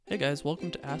Hey guys,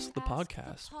 welcome to Ask the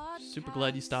Podcast. Super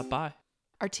glad you stopped by.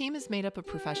 Our team is made up of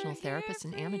professional therapists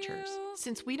and amateurs.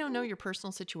 Since we don't know your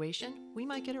personal situation, we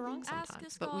might get it wrong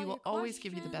sometimes, but we will always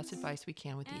give you the best advice we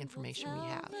can with the information we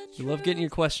have. We love getting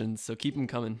your questions, so keep them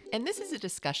coming. And this is a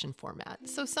discussion format,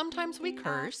 so sometimes we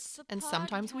curse, and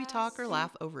sometimes we talk or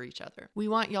laugh over each other. We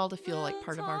want y'all to feel like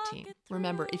part of our team.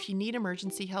 Remember, if you need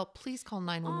emergency help, please call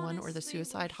 911 or the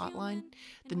suicide hotline,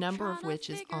 the number of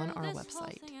which is on our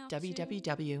website,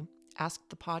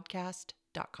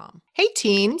 www.askthepodcast.com. Hey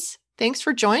teens! Thanks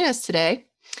for joining us today.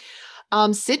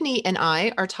 Sydney and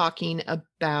I are talking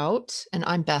about, and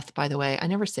I'm Beth, by the way. I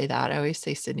never say that. I always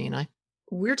say Sydney and I.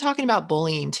 We're talking about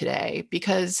bullying today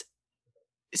because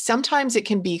sometimes it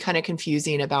can be kind of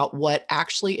confusing about what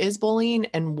actually is bullying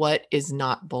and what is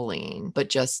not bullying, but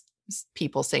just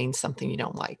people saying something you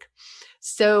don't like.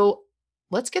 So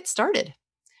let's get started.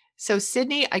 So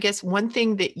Sydney, I guess one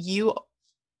thing that you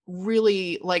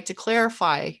really like to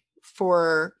clarify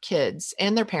for kids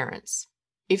and their parents,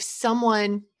 if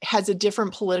someone has a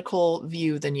different political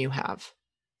view than you have,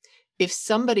 if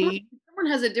someone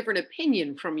has a different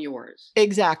opinion from yours,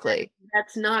 exactly,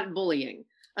 that's not bullying,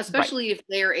 especially if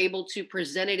they are able to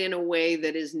present it in a way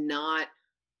that is not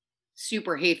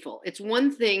super hateful. It's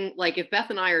one thing, like if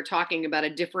Beth and I are talking about a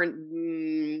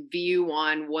different view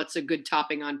on what's a good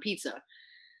topping on pizza.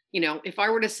 You know, if I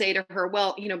were to say to her,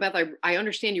 well, you know, Beth, I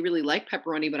understand you really like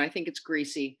pepperoni, but I think it's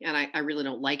greasy and I really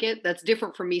don't like it. That's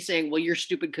different from me saying, well, you're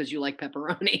stupid because you like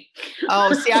pepperoni.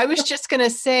 Oh, see, I was just going to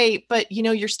say, but you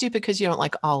know, you're stupid because you don't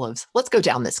like olives. Let's go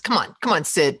down this. Come on,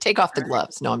 Sid, take off the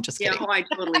gloves. No, I'm just kidding. Yeah, I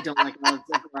totally don't like olives.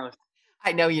 They're gross.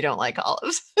 I know you don't like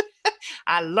olives.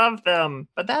 I love them,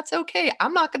 but that's okay.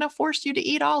 I'm not going to force you to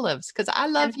eat olives because I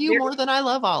love you more than I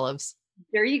love olives.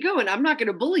 There you go. And I'm not going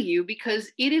to bully you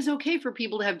because it is okay for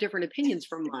people to have different opinions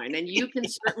from mine. And you can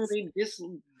certainly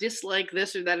dislike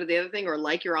this or that or the other thing, or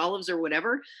like your olives or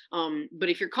whatever. But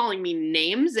if you're calling me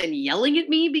names and yelling at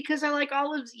me because I like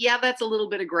olives, yeah, that's a little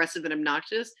bit aggressive and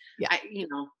obnoxious. Yeah.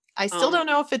 I still don't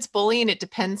know if it's bullying. It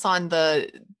depends on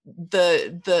the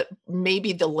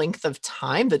maybe the length of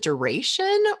time, the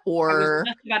duration, or I was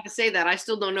just about to say that. I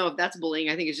still don't know if that's bullying.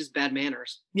 I think it's just bad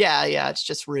manners. Yeah, it's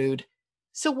just rude.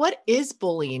 So what is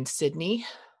bullying, Sydney?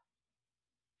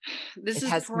 It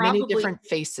has many different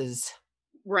faces.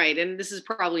 Right. And this is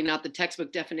probably not the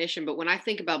textbook definition, but when I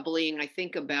think about bullying, I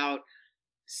think about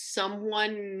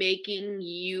someone making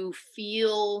you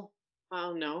feel,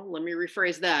 oh no, let me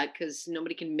rephrase that, because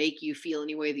nobody can make you feel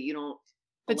any way that you don't.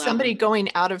 But somebody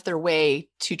going out of their way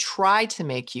to try to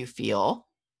make you feel.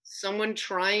 Someone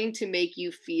trying to make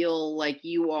you feel like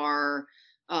you are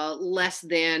less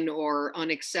than or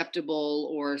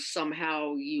unacceptable, or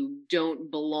somehow you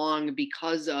don't belong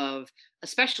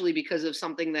especially because of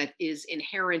something that is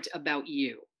inherent about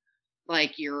you,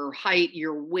 like your height,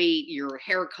 your weight, your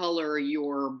hair color,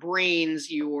 your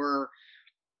brains, your,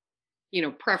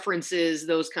 preferences,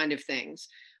 those kind of things.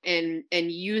 And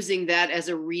using that as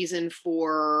a reason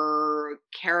for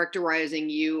characterizing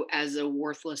you as a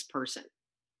worthless person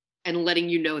and letting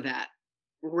you know that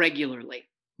regularly.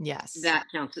 Yes. That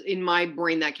counts. In my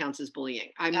brain, that counts as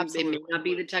bullying. Absolutely. It may not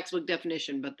be the textbook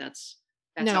definition, but that's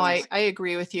no, I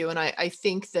agree with you. And I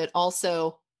think that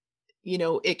also,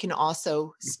 it can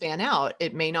also span out.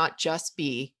 It may not just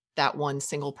be that one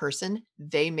single person.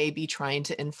 They may be trying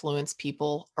to influence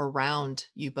people around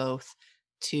you both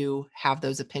to have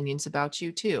those opinions about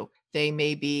you too. They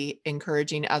may be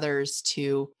encouraging others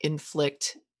to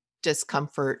inflict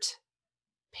discomfort,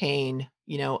 pain,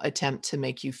 attempt to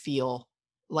make you feel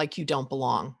like you don't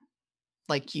belong,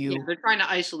 like you. Yeah, they're trying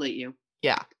to isolate you.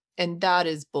 Yeah. And that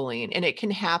is bullying. And it can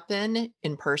happen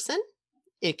in person.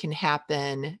 It can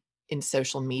happen in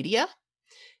social media.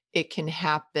 It can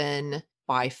happen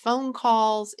by phone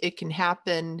calls. It can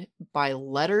happen by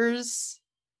letters,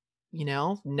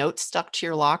 notes stuck to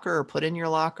your locker or put in your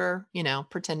locker,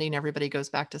 pretending everybody goes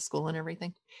back to school and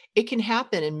everything. It can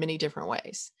happen in many different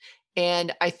ways.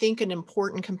 And I think an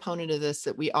important component of this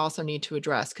that we also need to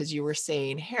address, because you were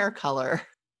saying hair color,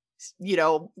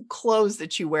 clothes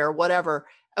that you wear, whatever.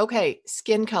 Okay,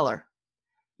 skin color,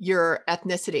 your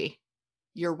ethnicity,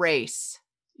 your race,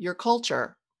 your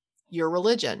culture, your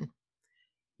religion,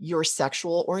 your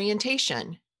sexual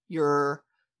orientation, your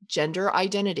gender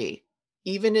identity,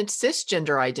 even its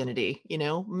cisgender identity,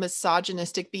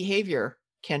 misogynistic behavior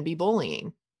can be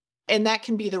bullying. And that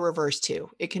can be the reverse too.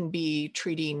 It can be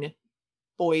treating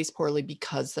boys poorly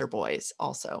because they're boys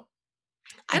also.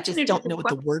 I just don't know what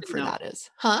the word for that is.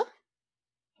 Huh?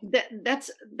 That's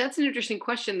an interesting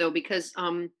question though, because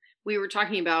we were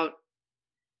talking about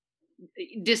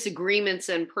disagreements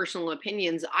and personal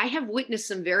opinions, I have witnessed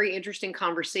some very interesting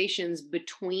conversations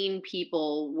between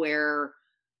people where,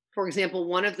 for example,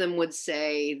 one of them would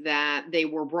say that they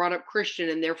were brought up Christian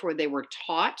and therefore they were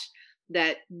taught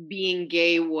that being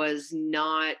gay was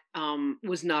not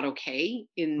okay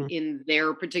Mm. in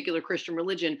their particular Christian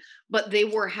religion, but they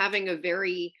were having a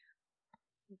very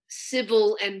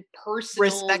civil and personal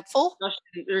Respectful.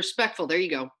 respectful, there you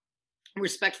go,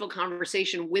 respectful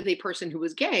conversation with a person who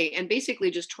was gay, and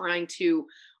basically just trying to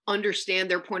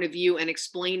understand their point of view and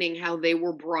explaining how they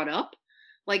were brought up.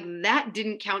 Like, that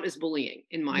didn't count as bullying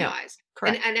in my No, eyes.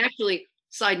 correct. And actually,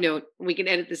 side note, we can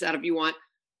edit this out if you want.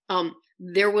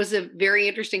 There was a very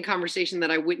interesting conversation that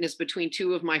I witnessed between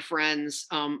two of my friends,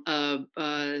 a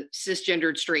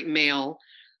cisgendered straight male,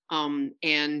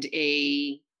 and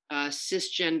a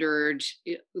cisgendered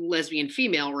lesbian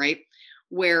female, right?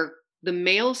 Where the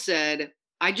male said,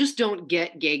 "I just don't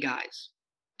get gay guys."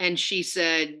 And she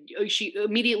said, she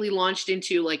immediately launched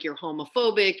into, like, "You're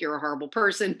homophobic, you're a horrible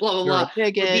person, blah, blah, You're a blah.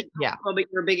 You're being bigot. Yeah. homophobic,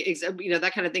 you're a bigot,"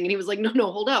 that kind of thing. And he was like, "No,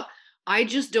 no, hold up. I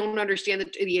just don't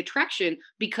understand the attraction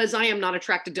because I am not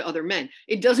attracted to other men.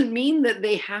 It doesn't mean that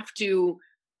they have to,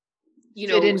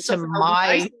 Fit into somehow be my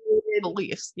isolated."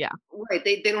 beliefs. Yeah. Right.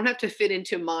 They don't have to fit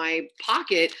into my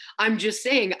pocket. I'm just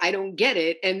saying I don't get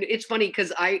it. And it's funny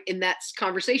because in that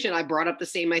conversation, I brought up the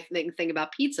same thing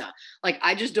about pizza. Like,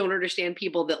 I just don't understand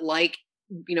people that like,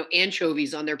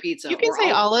 anchovies on their pizza. You can or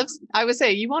say olives. I would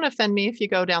say you won't offend me if you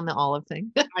go down the olive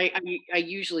thing. I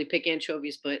usually pick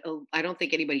anchovies, but I don't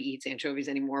think anybody eats anchovies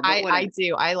anymore. But I whatever.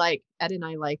 do. Ed and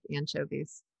I like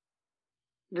anchovies.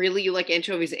 Really, you like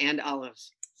anchovies and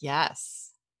olives? Yes.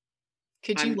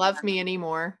 Could you love me any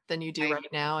more than you do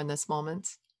right now in this moment?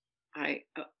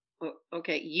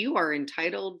 Okay, you are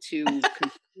entitled to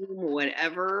consume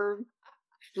whatever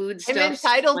food stuff. I'm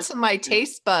entitled to my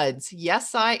taste buds.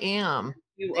 Yes, I am.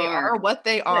 They are what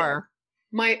they are.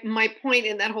 My point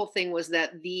in that whole thing was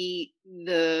that the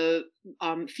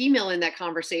female in that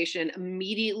conversation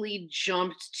immediately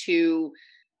jumped to,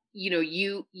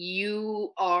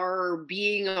 you are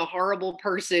being a horrible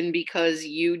person because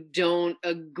you don't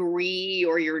agree,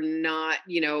 or you're not,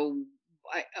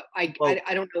 I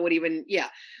don't know what even, yeah,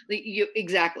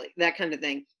 exactly, that kind of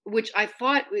thing, which I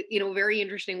thought, very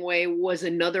interesting way, was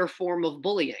another form of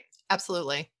bullying.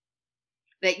 Absolutely.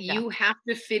 That you have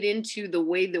to fit into the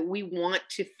way that we want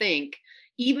to think,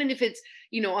 even if it's,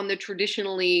 on the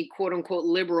traditionally quote unquote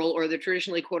liberal or the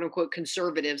traditionally quote unquote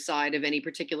conservative side of any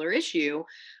particular issue.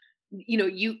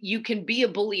 You can be a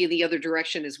bully in the other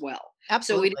direction as well.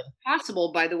 Absolutely. So it is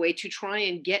possible, by the way, to try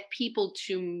and get people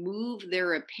to move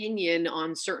their opinion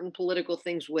on certain political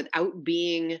things without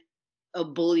being a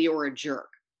bully or a jerk.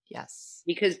 Yes.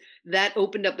 Because that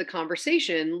opened up the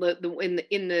conversation.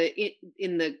 In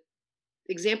the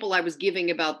example I was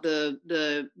giving about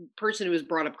the person who was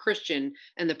brought up Christian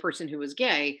and the person who was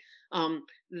gay,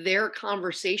 their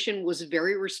conversation was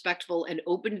very respectful and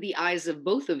opened the eyes of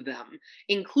both of them,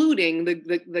 including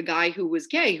the guy who was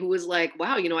gay, who was like,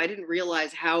 "Wow, I didn't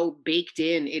realize how baked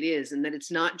in it is, and that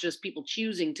it's not just people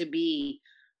choosing to be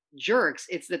jerks;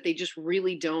 it's that they just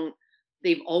really don't.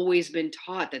 They've always been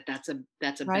taught that that's a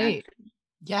Right. bad thing."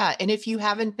 Yeah. And if you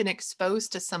haven't been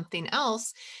exposed to something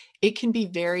else, it can be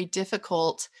very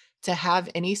difficult to have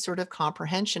any sort of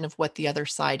comprehension of what the other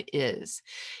side is.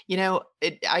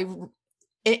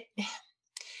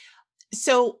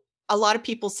 So a lot of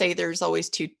people say there's always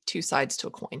two sides to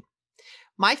a coin.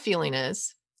 My feeling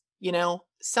is,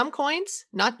 some coins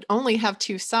not only have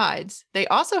two sides, they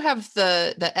also have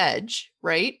the edge,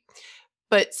 right?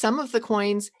 But some of the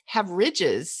coins have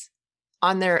ridges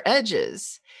on their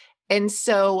edges. And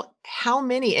so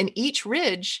and each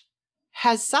ridge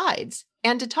has sides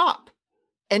and a top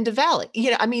and a valley.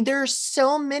 There are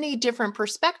so many different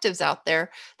perspectives out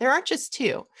there. There aren't just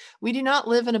two. We do not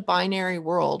live in a binary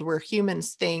world where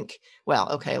humans think,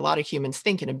 well, okay, a lot of humans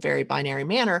think in a very binary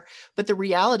manner, but the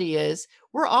reality is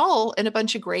we're all in a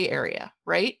bunch of gray area,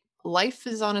 right? Life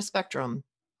is on a spectrum.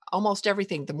 Almost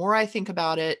everything. The more I think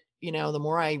about it, the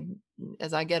more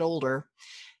as I get older,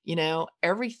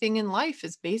 everything in life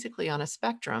is basically on a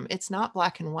spectrum. It's not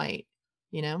black and white,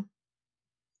 Yeah,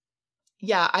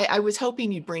 I was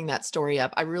hoping you'd bring that story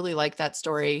up. I really like that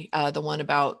story, the one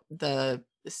about the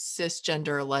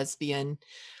cisgender lesbian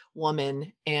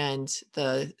woman and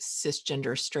the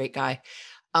cisgender straight guy,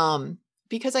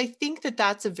 because I think that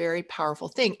that's a very powerful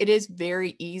thing. It is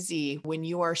very easy when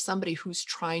you are somebody who's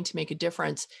trying to make a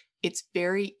difference. It's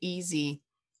very easy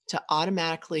to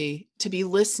automatically to be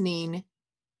listening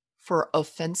for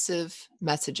offensive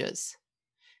messages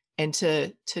and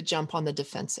to jump on the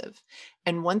defensive.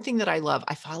 And one thing that I love,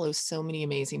 I follow so many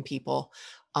amazing people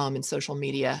in social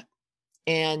media,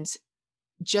 and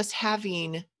just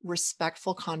having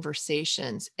respectful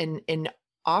conversations and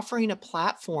offering a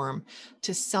platform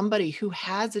to somebody who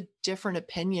has a different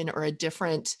opinion or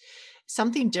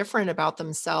something different about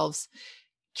themselves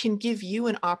can give you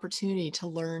an opportunity to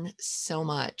learn so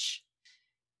much.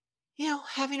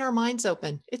 Having our minds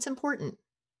open, it's important.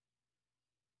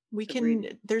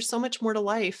 Agreed. There's so much more to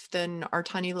life than our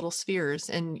tiny little spheres.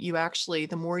 And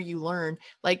the more you learn,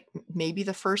 like maybe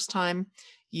the first time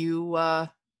you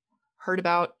heard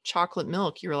about chocolate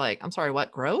milk, you were like, I'm sorry,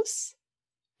 what? Gross?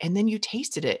 And then you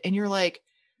tasted it and you're like,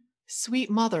 sweet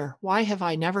mother, why have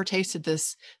I never tasted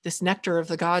this nectar of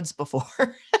the gods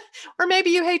before? Or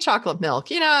maybe you hate chocolate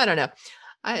milk. I don't know.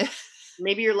 I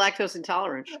Maybe you're lactose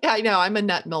intolerant. Yeah, I know. I'm a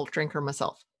nut milk drinker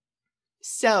myself.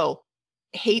 So,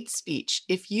 hate speech.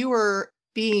 If you are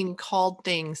being called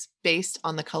things based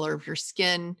on the color of your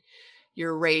skin,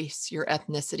 your race, your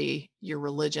ethnicity, your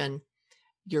religion,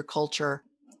 your culture,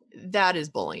 that is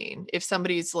bullying. If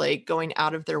somebody's like going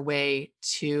out of their way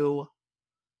to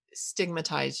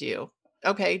stigmatize you,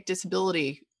 okay,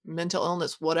 disability, mental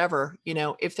illness, whatever,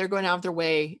 if they're going out of their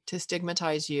way to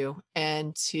stigmatize you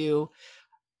and to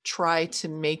try to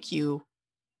make you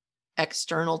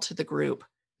external to the group,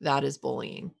 that is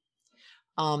bullying.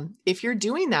 If you're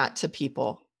doing that to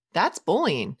people, that's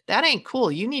bullying. That ain't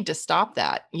cool. You need to stop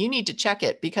that. You need to check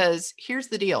it, because here's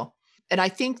the deal. And I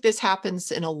think this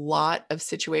happens in a lot of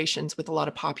situations with a lot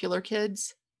of popular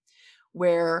kids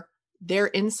where they're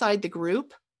inside the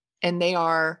group and they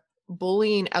are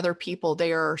bullying other people.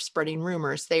 They are spreading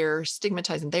rumors. They are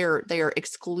stigmatizing. They are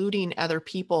excluding other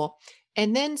people.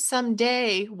 And then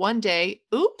one day,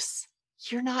 oops,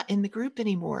 you're not in the group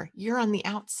anymore. You're on the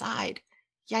outside.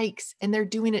 Yikes. And they're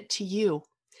doing it to you.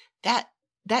 That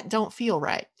don't feel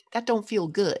right. That don't feel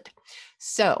good.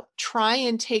 So try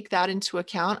and take that into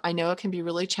account. I know it can be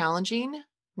really challenging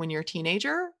when you're a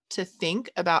teenager to think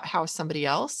about how somebody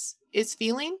else is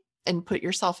feeling and put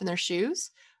yourself in their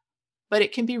shoes, but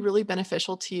it can be really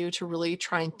beneficial to you to really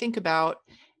try and think about,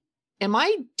 am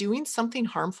I doing something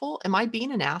harmful? Am I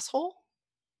being an asshole?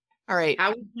 All right.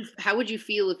 How would you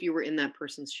feel if you were in that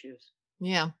person's shoes?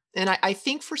 Yeah. And I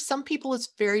think for some people, it's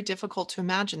very difficult to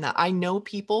imagine that. I know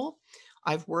people,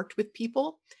 I've worked with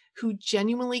people who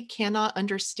genuinely cannot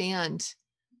understand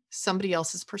somebody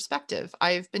else's perspective.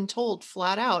 I've been told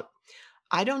flat out,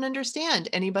 I don't understand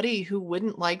anybody who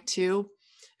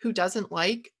doesn't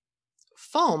like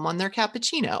foam on their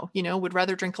cappuccino, would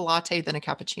rather drink a latte than a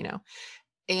cappuccino.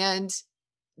 And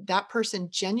that person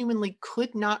genuinely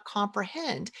could not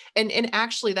comprehend. And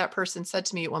actually that person said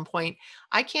to me at one point,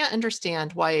 I can't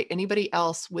understand why anybody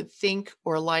else would think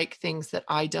or like things that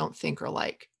I don't think or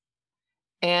like.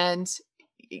 And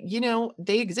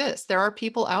they exist. There are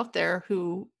people out there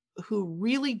who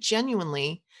really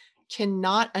genuinely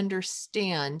cannot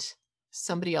understand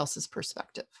somebody else's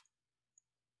perspective.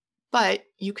 But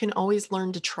you can always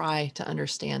learn to try to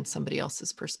understand somebody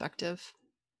else's perspective.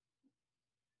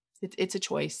 It's a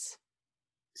choice.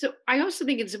 So I also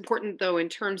think it's important, though, in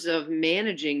terms of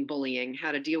managing bullying,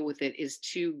 how to deal with it, is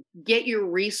to get your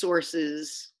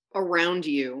resources around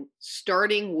you,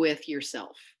 starting with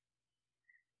yourself.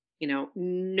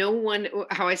 No one,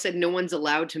 how I said, no one's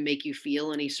allowed to make you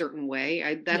feel any certain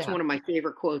way. That's Yeah. one of my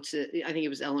favorite quotes. I think it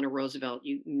was Eleanor Roosevelt.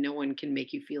 No one can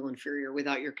make you feel inferior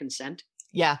without your consent.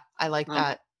 Yeah, I like Um,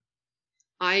 that.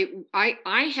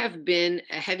 I have been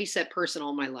a heavyset person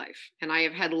all my life, and I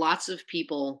have had lots of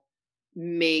people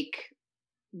make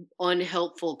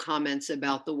unhelpful comments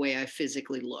about the way I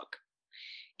physically look.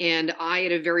 And I,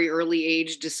 at a very early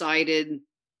age, decided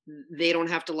they don't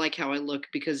have to like how I look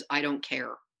because I don't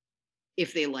care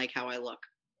if they like how I look.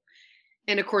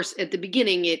 And of course, at the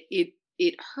beginning,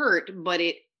 it hurt, but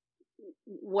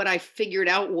what I figured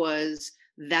out was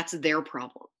that's their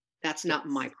problem. That's not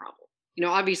my Yes. problem.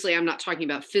 Obviously, I'm not talking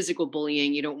about physical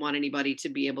bullying. You don't want anybody to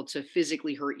be able to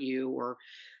physically hurt you or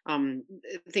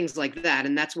things like that.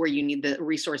 And that's where you need the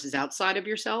resources outside of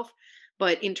yourself.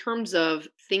 But in terms of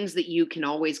things that you can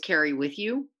always carry with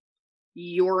you,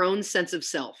 your own sense of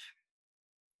self,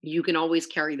 you can always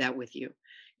carry that with you.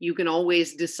 You can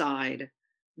always decide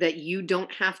that you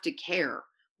don't have to care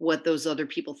what those other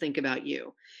people think about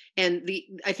you. And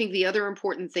I think the other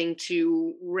important thing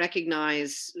to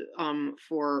recognize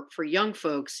for young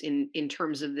folks in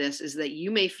terms of this is that you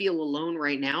may feel alone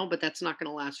right now, but that's not going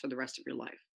to last for the rest of your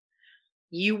life.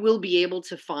 You will be able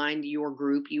to find your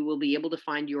group. You will be able to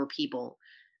find your people.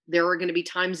 There are going to be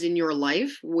times in your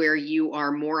life where you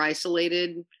are more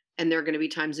isolated, and there are going to be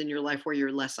times in your life where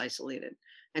you're less isolated.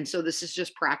 And so this is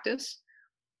just practice.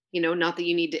 not that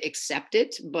you need to accept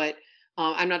it, but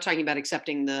I'm not talking about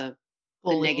accepting the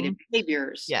negative Bullying.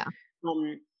 behaviors. Yeah,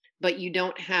 Um, but you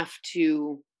don't have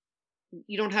to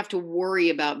worry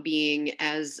about being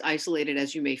as isolated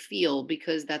as you may feel,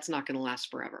 because that's not going to last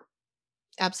forever.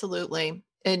 absolutely.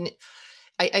 And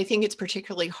I think it's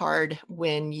particularly hard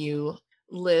when you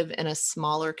live in a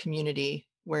smaller community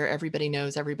where everybody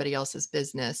knows everybody else's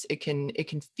business. It can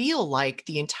feel like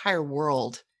the entire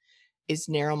world is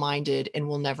narrow-minded and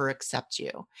will never accept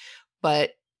you.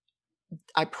 But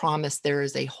I promise there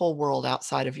is a whole world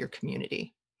outside of your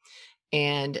community.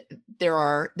 And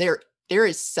there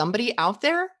is somebody out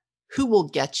there who will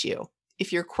get you.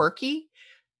 If you're quirky,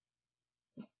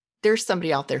 there's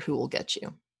somebody out there who will get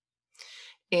you.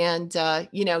 And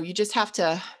you just have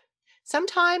to,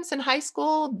 sometimes in high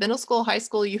school, middle school, high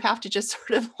school, you have to just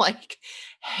sort of like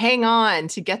hang on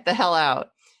to get the hell out.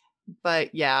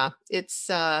 But yeah, it's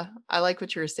I like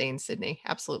what you were saying, Sydney.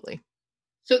 Absolutely.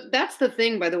 So that's the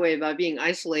thing, by the way, about being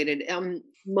isolated.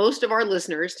 Most of our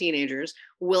listeners, teenagers,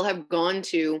 will have gone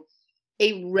to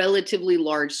a relatively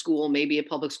large school, maybe a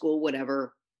public school,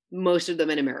 whatever, most of them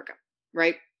in America,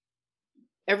 right?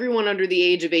 Everyone under the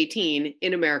age of 18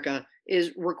 in America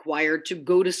is required to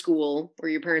go to school, or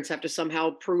your parents have to somehow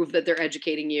prove that they're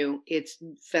educating you. It's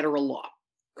federal law,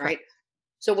 right? Correct.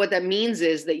 So what that means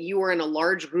is that you are in a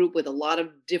large group with a lot of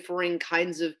differing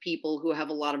kinds of people who have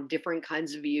a lot of different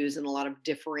kinds of views and a lot of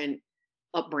different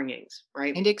upbringings,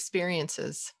 right? And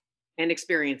experiences. And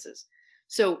experiences.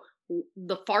 So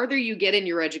the farther you get in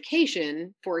your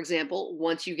education, for example,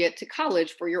 once you get to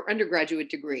college for your undergraduate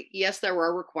degree, yes, there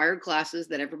are required classes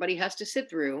that everybody has to sit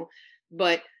through,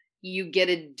 but you get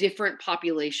a different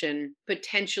population.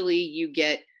 Potentially, you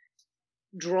get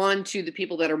drawn to the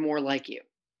people that are more like you.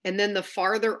 And then the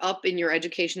farther up in your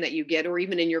education that you get, or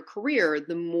even in your career,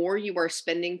 the more you are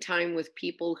spending time with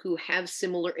people who have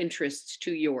similar interests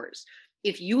to yours.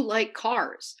 If you like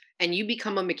cars and you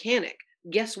become a mechanic,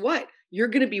 guess what? You're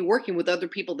going to be working with other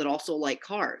people that also like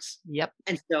cars. Yep.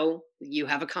 And so you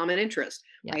have a common interest,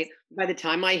 Yes. right? By the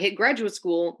time I hit graduate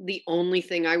school, the only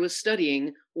thing I was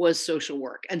studying was social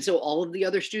work. And so all of the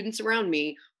other students around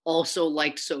me also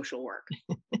liked social work,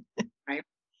 right?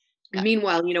 Yeah.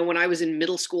 Meanwhile, when I was in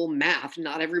middle school math,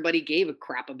 not everybody gave a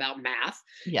crap about math.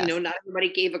 Yes. Not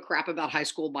everybody gave a crap about high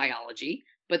school biology,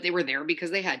 but they were there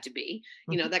because they had to be,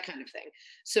 that kind of thing.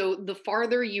 So the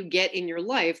farther you get in your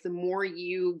life, the more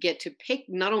you get to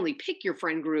not only pick your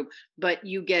friend group, but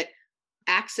you get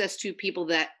access to people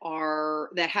that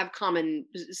have common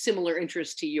similar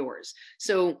interests to yours.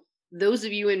 So those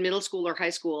of you in middle school or high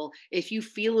school, if you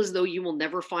feel as though you will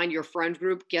never find your friend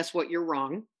group, guess what? You're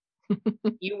wrong.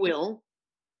 You will.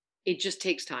 It just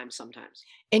takes time sometimes.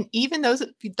 And even those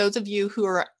of you who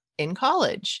are in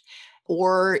college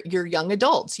or you're young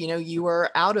adults, you are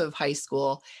out of high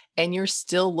school and you're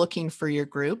still looking for your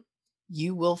group,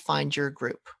 you will find your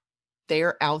group. They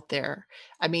are out there.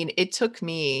 I mean,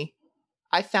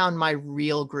 I found my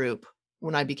real group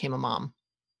when I became a mom.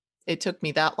 It took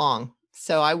me that long.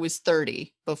 So I was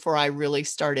 30 before I really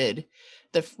started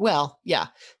the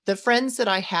friends that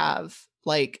I have,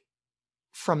 like,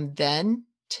 from then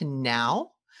to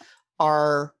now,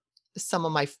 are some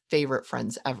of my favorite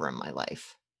friends ever in my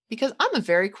life, because I'm a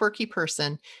very quirky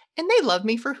person and they love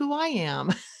me for who I am.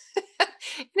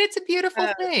 And it's a beautiful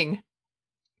thing.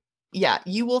 Yeah,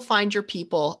 you will find your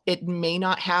people. It may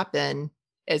not happen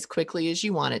as quickly as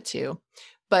you want it to.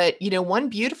 But, one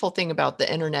beautiful thing about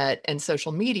the internet and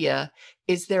social media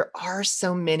is there are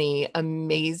so many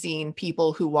amazing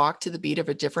people who walk to the beat of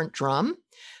a different drum,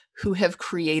 who have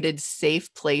created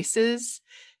safe places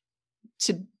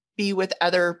to be with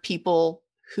other people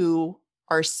who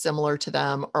are similar to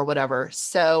them or whatever.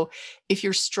 So if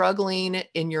you're struggling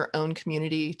in your own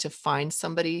community to find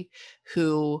somebody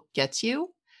who gets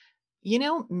you,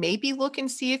 maybe look and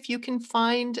see if you can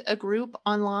find a group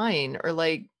online, or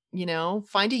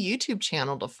find a YouTube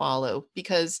channel to follow,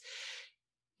 because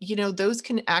those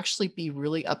can actually be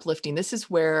really uplifting. This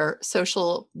is where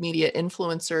social media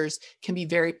influencers can be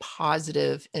very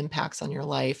positive impacts on your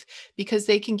life, because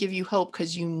they can give you hope,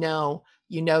 because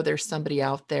there's somebody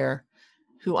out there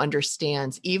who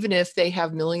understands. Even if they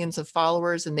have millions of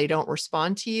followers and they don't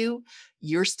respond to you,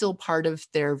 you're still part of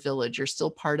their village. You're still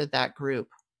part of that group.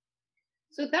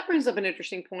 So that brings up an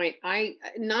interesting point.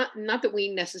 Not that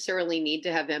we necessarily need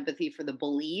to have empathy for the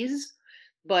bullies,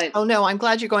 but Oh no, I'm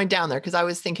glad you're going down there, because I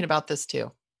was thinking about this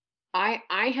too. I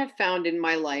have found in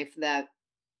my life that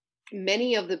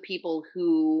many of the people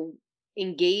who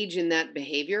engage in that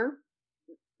behavior,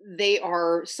 they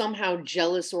are somehow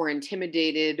jealous or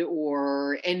intimidated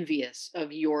or envious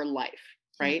of your life,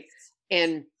 right? Yes.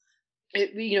 And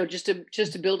just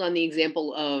to build on the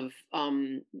example of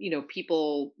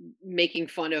people making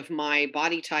fun of my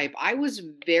body type, I was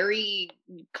very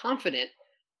confident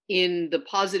in the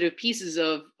positive pieces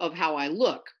of how I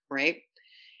look, right?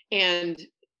 And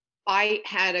I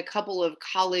had a couple of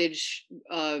college,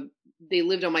 they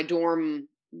lived on my dorm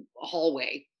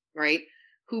hallway, right?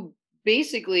 Who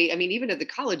basically, I mean, even at the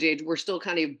college age, were still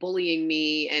kind of bullying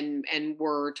me and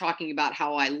were talking about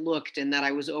how I looked and that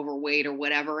I was overweight or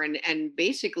whatever. And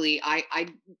basically,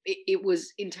 it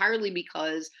was entirely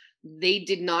because they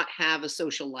did not have a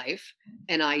social life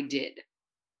and I did,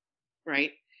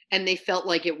 right? And they felt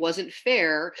like it wasn't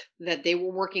fair that they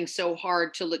were working so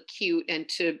hard to look cute and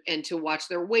to watch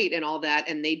their weight and all that,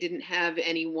 and they didn't have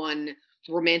anyone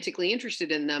romantically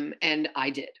interested in them, and I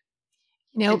did.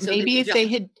 And so Maybe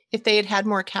if they had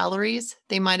more calories,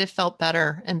 they might have felt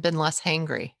better and been less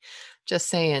hangry. Just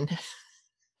saying.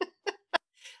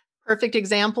 Perfect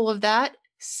example of that,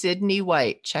 Sydney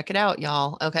White. Check it out,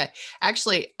 y'all. Okay.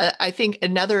 Actually, I think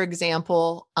another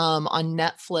example on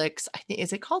Netflix, I think,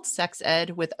 is it called Sex Ed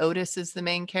with Otis as the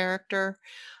main character?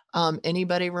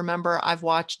 Anybody remember? I've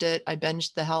watched it. I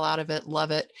binged the hell out of it.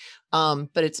 Love it.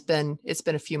 But it's been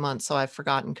a few months, so I've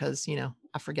forgotten because,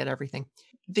 I forget everything.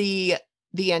 The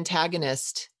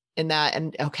antagonist in that,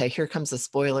 and okay, here comes a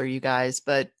spoiler, you guys,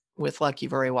 but with luck,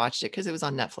 you've already watched it because it was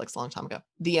on Netflix a long time ago.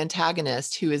 The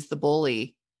antagonist, who is the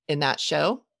bully in that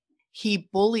show, he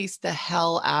bullies the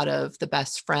hell out of the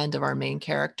best friend of our main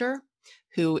character,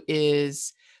 who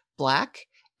is Black,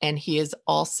 and he is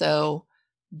also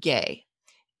gay.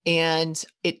 And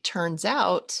it turns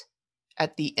out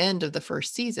at the end of the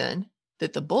first season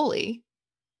that the bully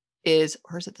is,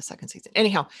 or is it the second season?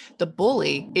 Anyhow, the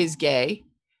bully is gay.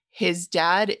 His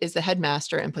dad is the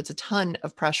headmaster and puts a ton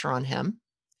of pressure on him.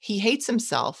 He hates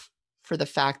himself for the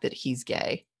fact that he's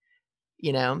gay,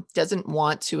 doesn't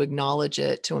want to acknowledge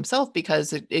it to himself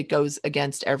because it goes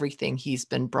against everything he's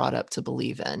been brought up to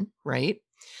believe in, right?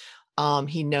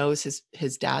 He knows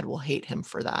his dad will hate him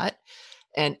for that.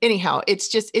 And anyhow,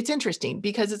 it's interesting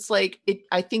because it's like,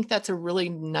 I think that's a really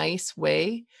nice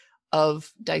way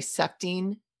of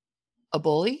dissecting a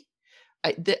bully.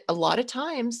 A lot of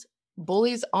times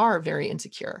bullies are very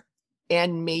insecure,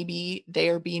 and maybe they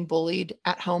are being bullied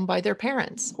at home by their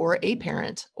parents or a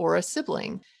parent or a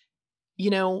sibling. We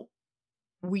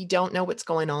don't know what's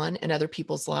going on in other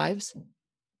people's lives.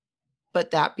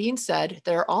 But that being said,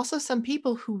 there are also some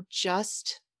people who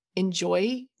just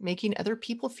enjoy making other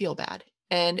people feel bad,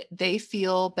 and they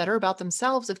feel better about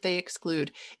themselves if they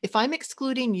exclude. If I'm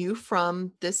excluding you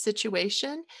from this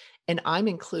situation and I'm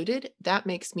included, that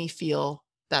makes me feel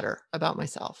better about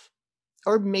myself.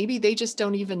 Or maybe they just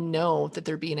don't even know that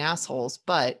they're being assholes,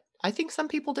 but I think some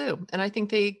people do, and I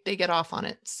think they get off on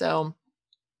it. So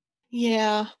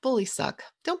yeah, bullies suck.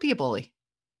 Don't be a bully.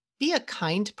 Be a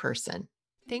kind person.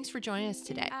 Thanks for joining us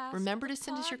today. Remember to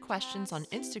send us your questions on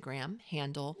Instagram,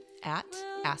 handle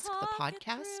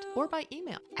 @AskThePodcast, or by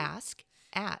email,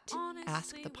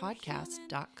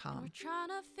 ask@askthepodcast.com. We're trying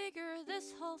to figure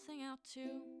this whole thing out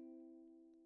too.